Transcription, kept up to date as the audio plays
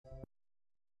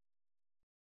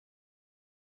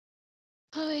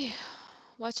Ay,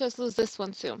 watch us lose this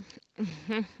one too.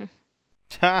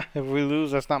 Ha! If we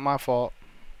lose, that's not my fault.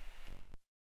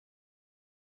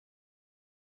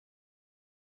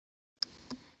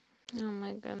 Oh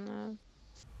my goodness.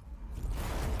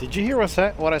 Did you hear what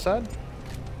I said?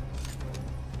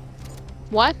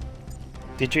 What?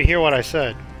 Did you hear what I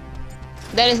said?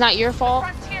 That is not your fault?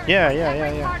 Yeah.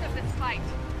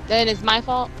 Then it's my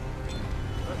fault?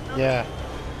 Yeah.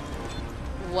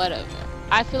 Whatever.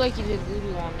 I feel like you did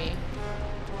voodoo on me.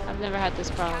 I've never had this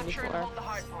problem before.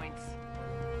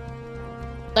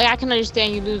 Like, I can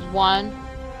understand you lose one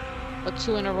or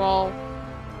two in a row,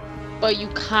 but you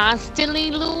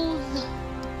constantly lose?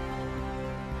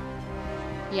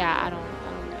 Yeah, I don't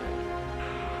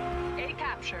know. A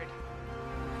captured.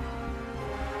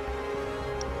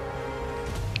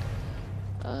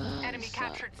 Enemy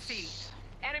captured C.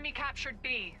 Enemy captured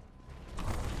B.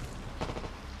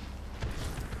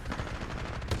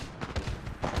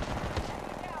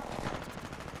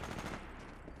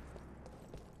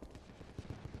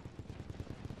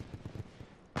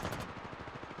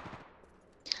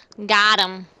 Got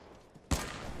him.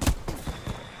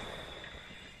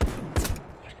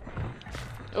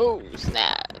 Oh,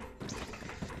 snap.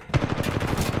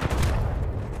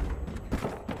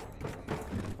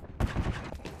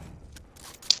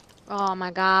 Oh my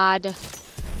god.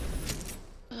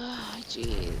 Oh,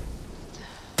 jeez.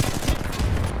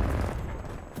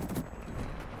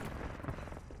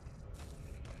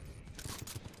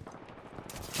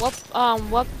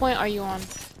 What point are you on?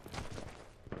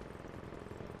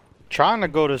 Trying to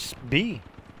go to B.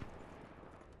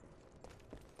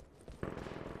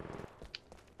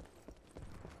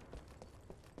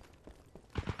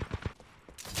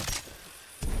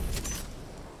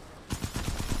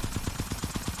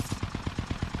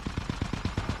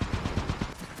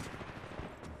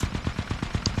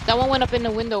 Someone went up in the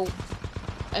window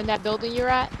in that building you're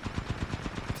at.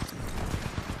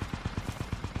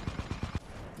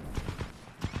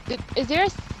 Is there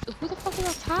who the fuck is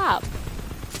on top?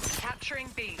 Capturing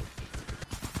B.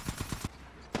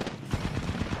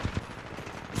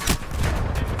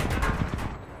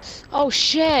 Oh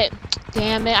shit!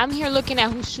 Damn it! I'm here looking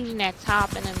at who's shooting that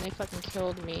top, and then they fucking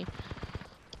killed me.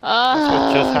 That's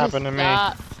what just happened to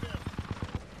stop.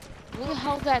 Who the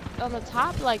hell's that on the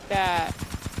top like that?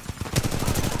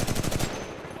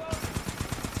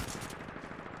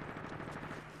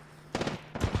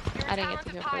 I didn't get to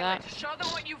hear for that. Show them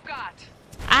what you've got.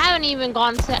 I haven't even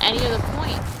gone to any of the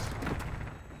points.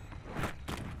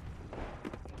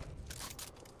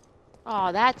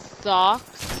 Oh, that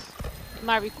sucks.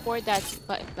 My record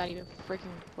but it's not even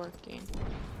freaking working.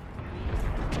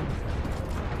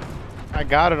 I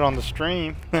got it on the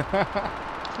stream. No,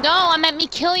 I meant me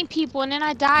killing people and then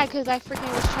I died because I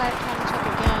freaking was trying to check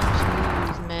again.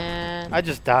 Jeez, man. I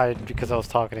just died because I was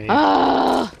talking to you.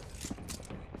 Ugh.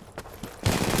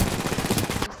 This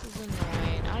is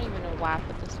annoying. I don't even know why I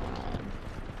put this one on.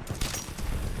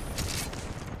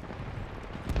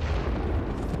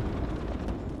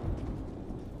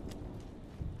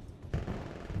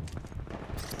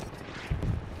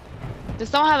 Does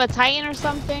someone have a Titan or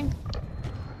something?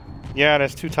 Yeah,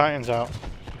 there's 2 Titans out.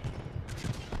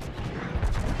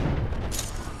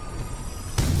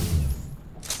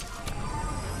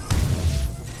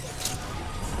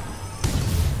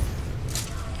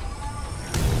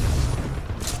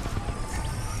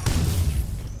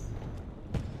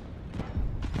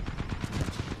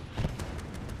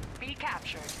 B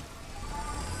captured.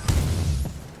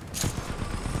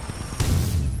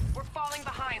 We're falling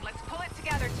behind. Let's pull it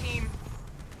together, team.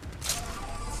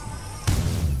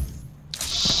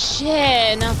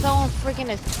 Shit, now someone freaking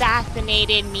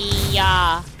assassinated me,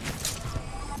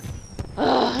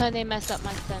 Ugh, they messed up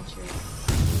my sentry.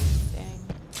 Dang.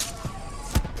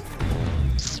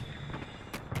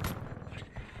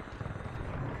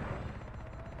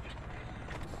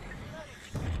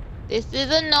 This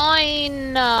is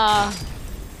annoying.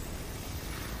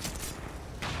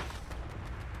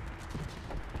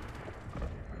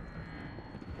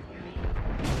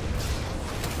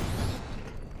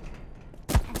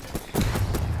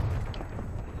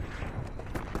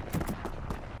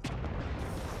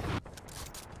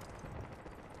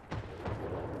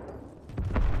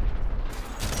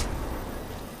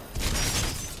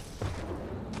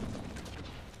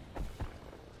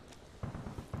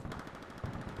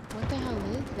 What the hell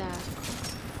is that?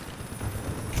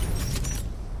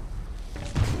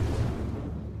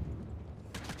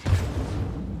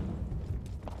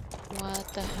 What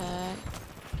the heck?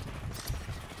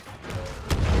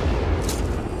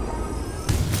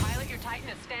 Pilot, your Titan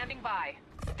is standing by.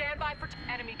 Stand by for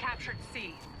enemy captured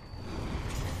C.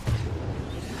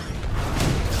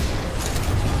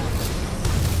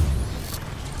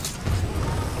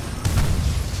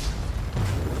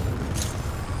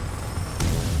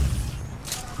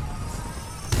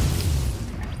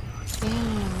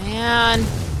 Damn, man.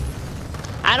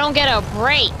 I don't get a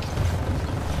break.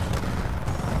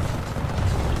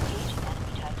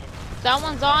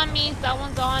 Someone's on me.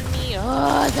 Someone's on me.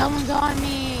 Oh, someone's on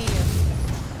me.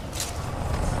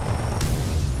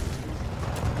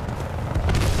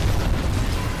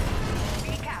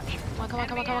 Come on,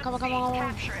 come on, come on, come on, come on, come on, come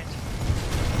on.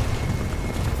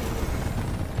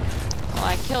 Oh,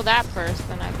 I killed that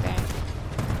person, I think.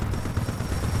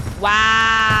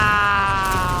 Wow.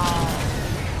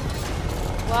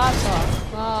 What the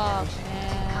fuck,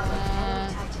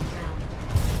 man?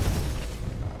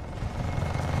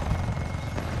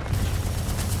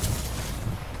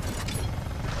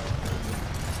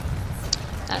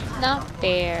 That's not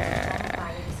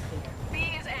fair. B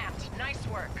is amped. Nice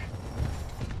work.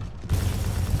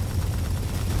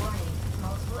 Warning,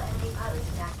 multiple enemy pilots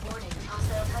attack. Warning,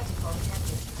 hostile Titanfall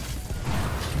detected.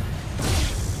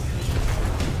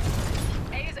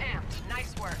 A is amped.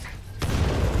 Nice work.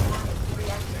 Warning,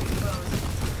 reactor exposed.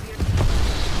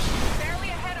 Barely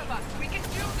ahead of us. We can do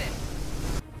this.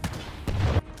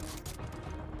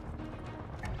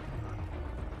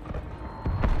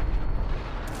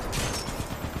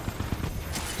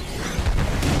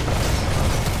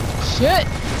 Shit.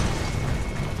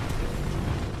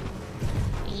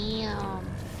 Damn.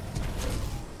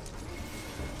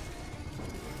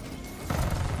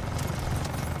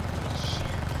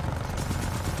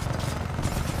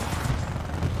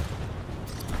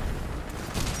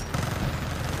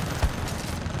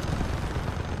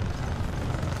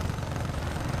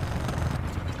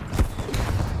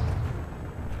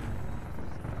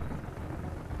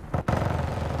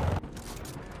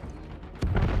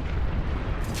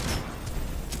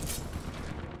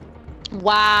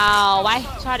 Wow, I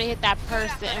tried to hit that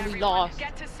person and we lost.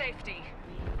 Get to safety.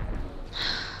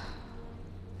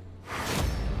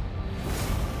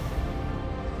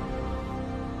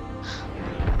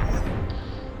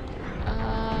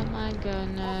 Oh my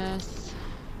goodness.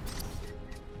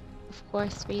 Of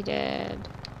course we did.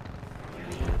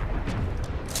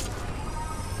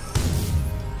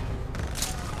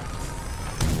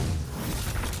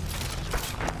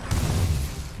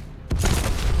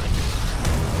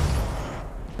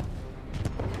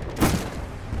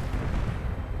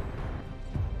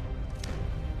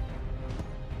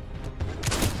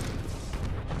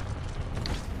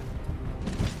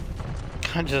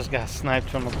 I just got sniped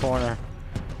from the corner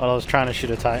while I was trying to shoot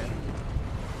a Titan.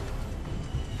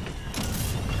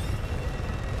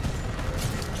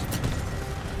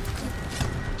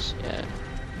 Shit.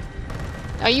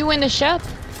 Are you in the ship?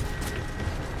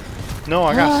 No,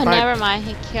 I got Oh, sniped. never mind.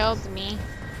 He killed me.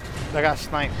 I got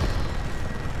sniped.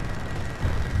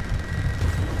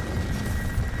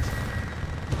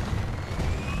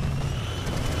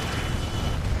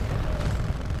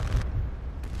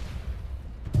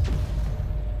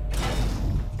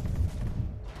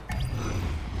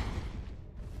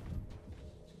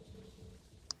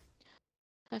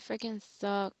 That freaking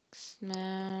sucks,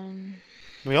 man.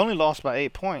 We only lost by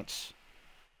 8 points.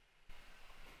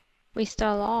 We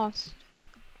still lost.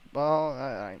 Well,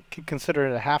 I can consider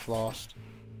it a half lost.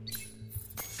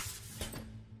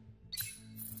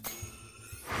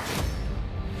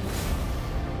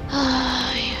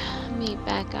 Yeah, let me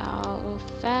back out real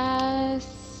fast.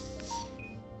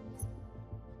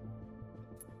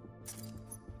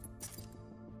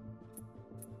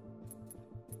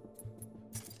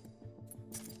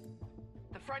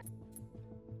 The front.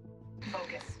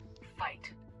 Focus.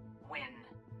 Fight. Win.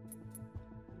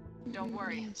 Don't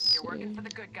worry. Yes, You're working for the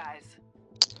good guys.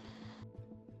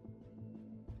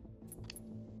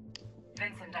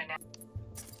 Vincent Dynamic.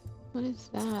 What is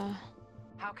that?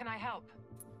 How can I help?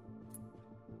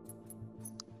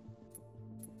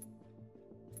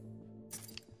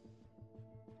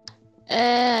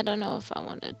 I don't know if I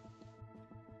want to.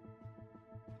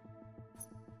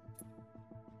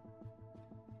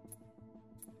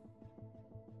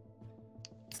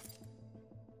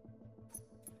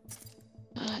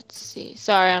 Let's see.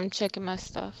 Sorry, I'm checking my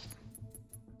stuff.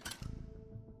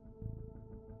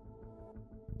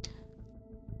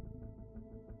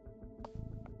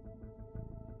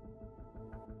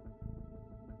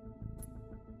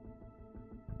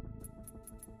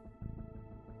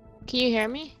 Can you hear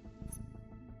me?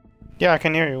 Yeah, I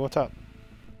can hear you. What's up?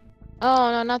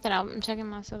 Oh, no, nothing. I'm checking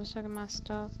myself, checking my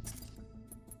stuff.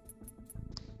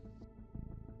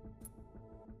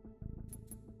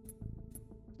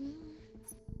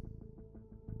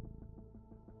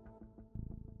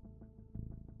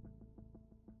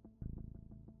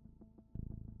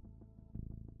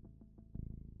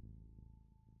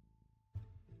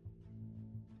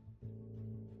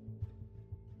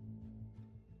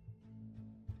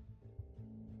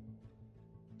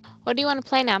 What do you want to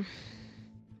play now?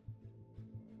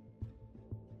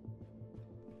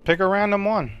 Pick a random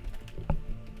one.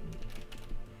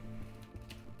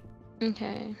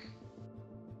 Okay.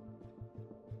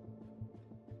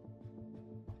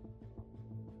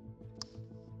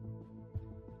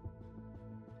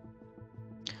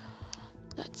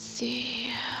 Let's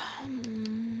see.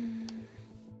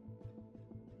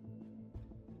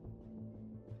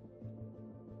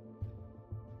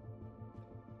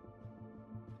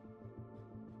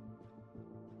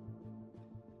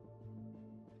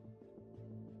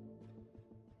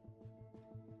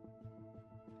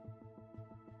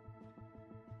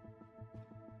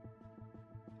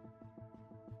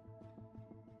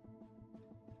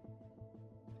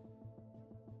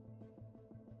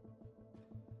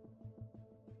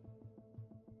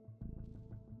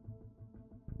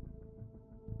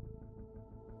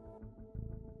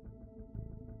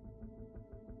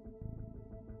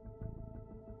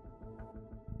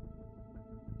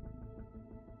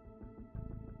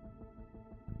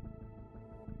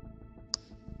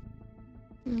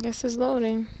 I guess it's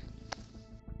loading.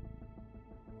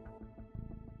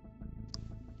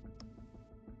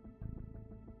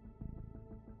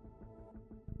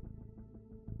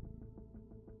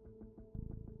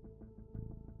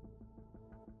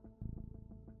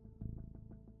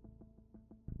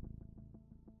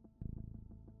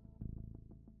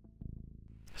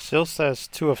 Still says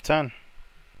 2 of 10.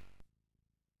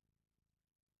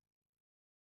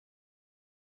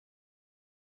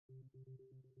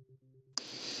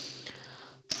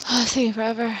 Oh, it's taking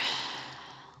forever.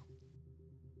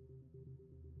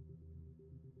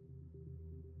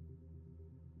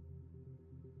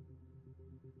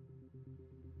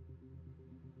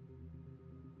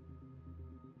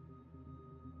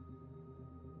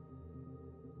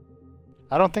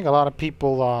 I don't think a lot of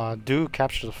people do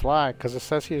capture the flag because it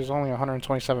says here there's only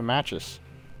 127 matches.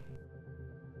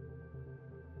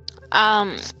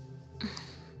 I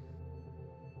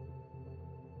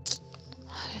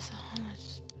guess how much?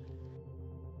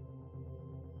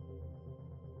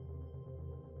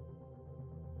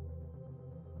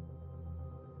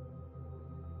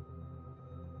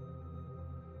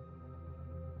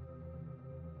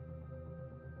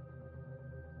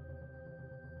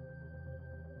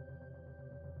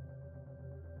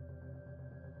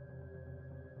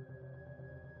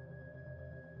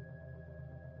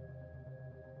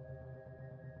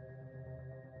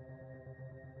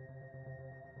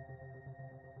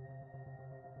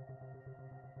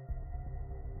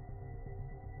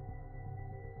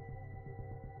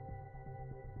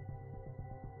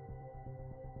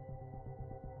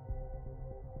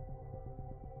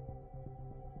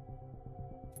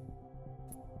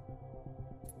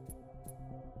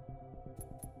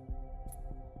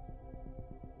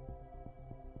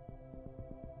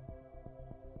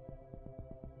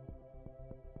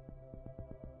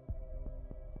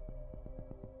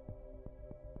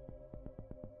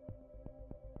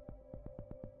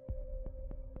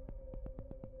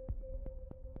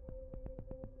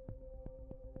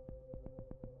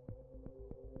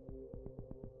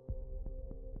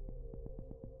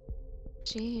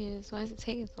 Jeez, why is it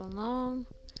taking so long?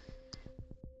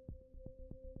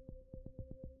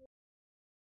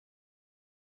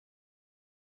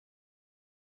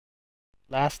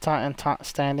 Last Titan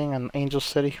standing in Angel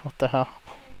City. What the hell?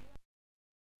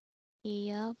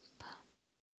 Yep.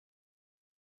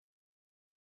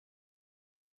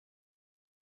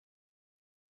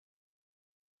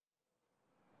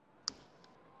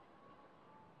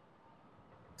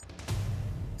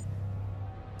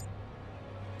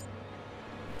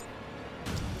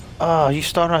 Oh, you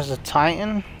started as a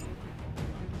Titan?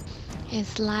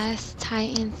 It's last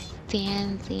Titan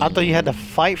standing. I thought you had to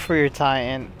fight for your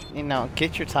Titan, you know,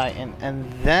 get your Titan, and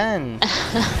then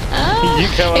you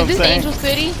get what I'm Is this saying? Angel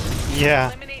City? Yeah.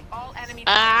 Eliminate all enemy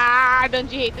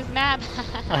Don't you hate this map?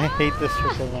 I hate this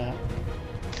freaking map.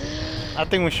 I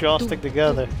think we should all stick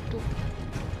together.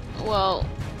 Well,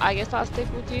 I guess I'll stick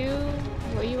with you.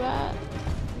 Where you at?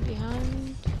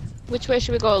 Behind? Which way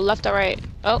should we go? Left or right?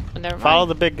 Oh, never mind. Follow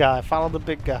the big guy. Follow the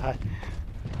big guy.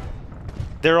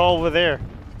 They're all over there.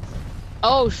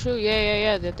 Oh shoot!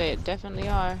 Yeah. They definitely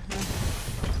are.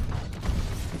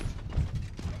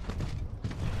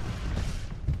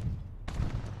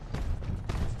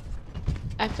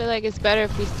 I feel like it's better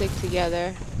if we stick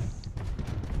together.